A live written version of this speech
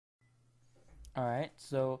Alright,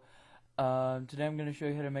 so today I'm going to show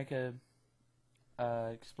you how to make a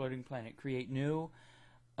exploding planet. Create new.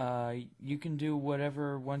 You can do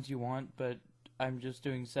whatever ones you want, but I'm just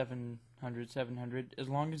doing 700, as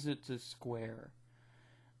long as it's a square.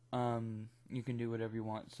 You can do whatever you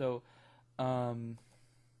want. So,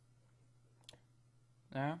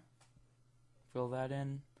 there. Fill that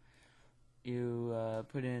in. You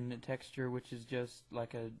put in a texture, which is just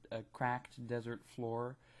like a cracked desert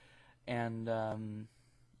floor, and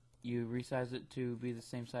you resize it to be the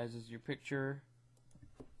same size as your picture.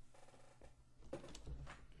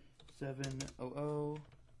 700.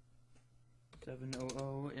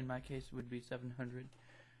 700 in my case would be 700.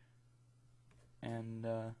 And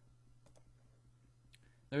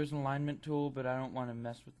there's an alignment tool, but I don't want to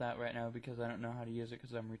mess with that right now because I don't know how to use it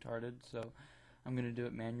because I'm retarded, so I'm going to do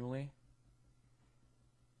it manually.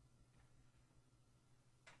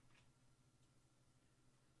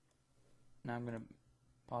 Now I'm going to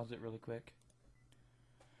pause it really quick.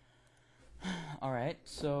 Alright,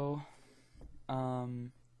 so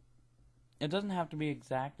it doesn't have to be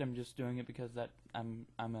exact. I'm just doing it because I'm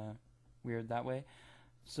a weird that way.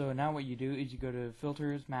 So now what you do is you go to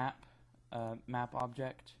Filters, Map, Map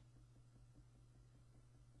Object.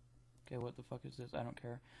 Okay, what the fuck is this? I don't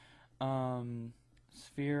care.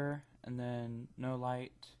 Sphere, and then No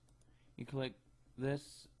Light. You click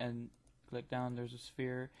this and click down. There's a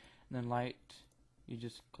sphere, and then light. You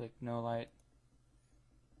just click No Light,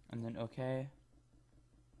 and then OK.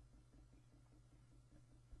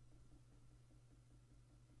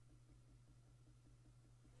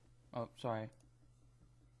 Oh, sorry.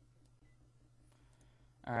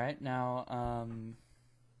 Alright, now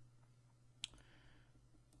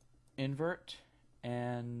invert,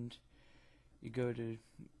 and you go to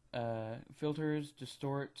filters,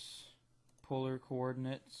 distorts, polar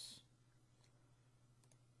coordinates,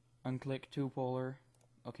 unclick two polar,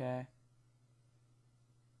 okay,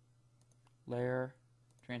 layer,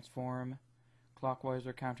 transform, clockwise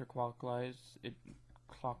or counterclockwise,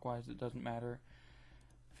 clockwise it doesn't matter,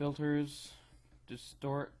 filters,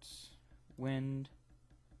 distorts, wind.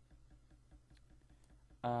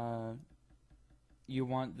 You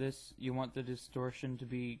want the distortion to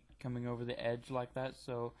be coming over the edge like that,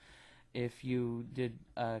 so if you did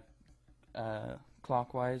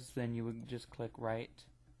clockwise, then you would just click right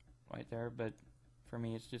there, but for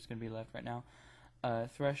me it's just going to be left right now.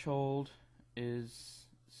 Threshold is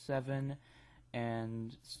 7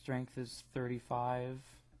 and strength is 35.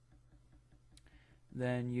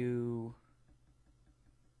 Then you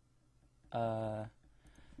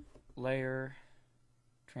layer,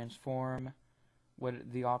 transform,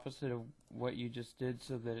 the opposite of what you just did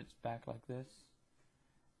so that it's back like this.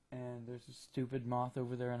 And there's a stupid moth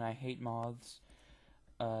over there, and I hate moths.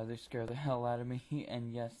 They scare the hell out of me,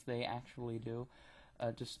 and yes, they actually do.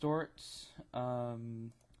 Distorts,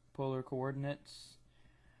 polar coordinates,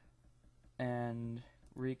 and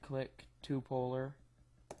re-click two polar,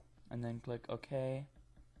 and then click OK.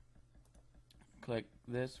 Click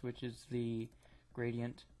this, which is the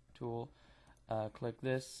gradient tool. Click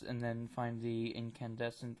this, and then find the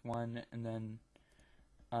incandescent one, and then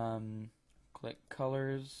click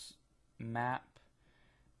colors, map,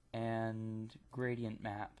 and gradient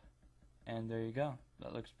map, and there you go.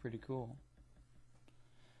 That looks pretty cool.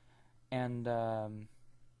 And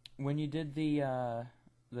when you did the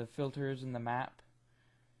filters and the map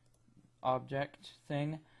object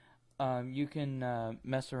thing, you can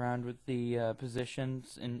mess around with the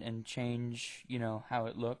positions and change, how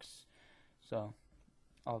it looks. So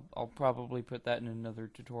I'll probably put that in another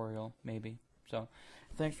tutorial, maybe. So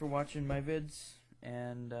thanks for watching my vids,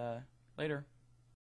 and later.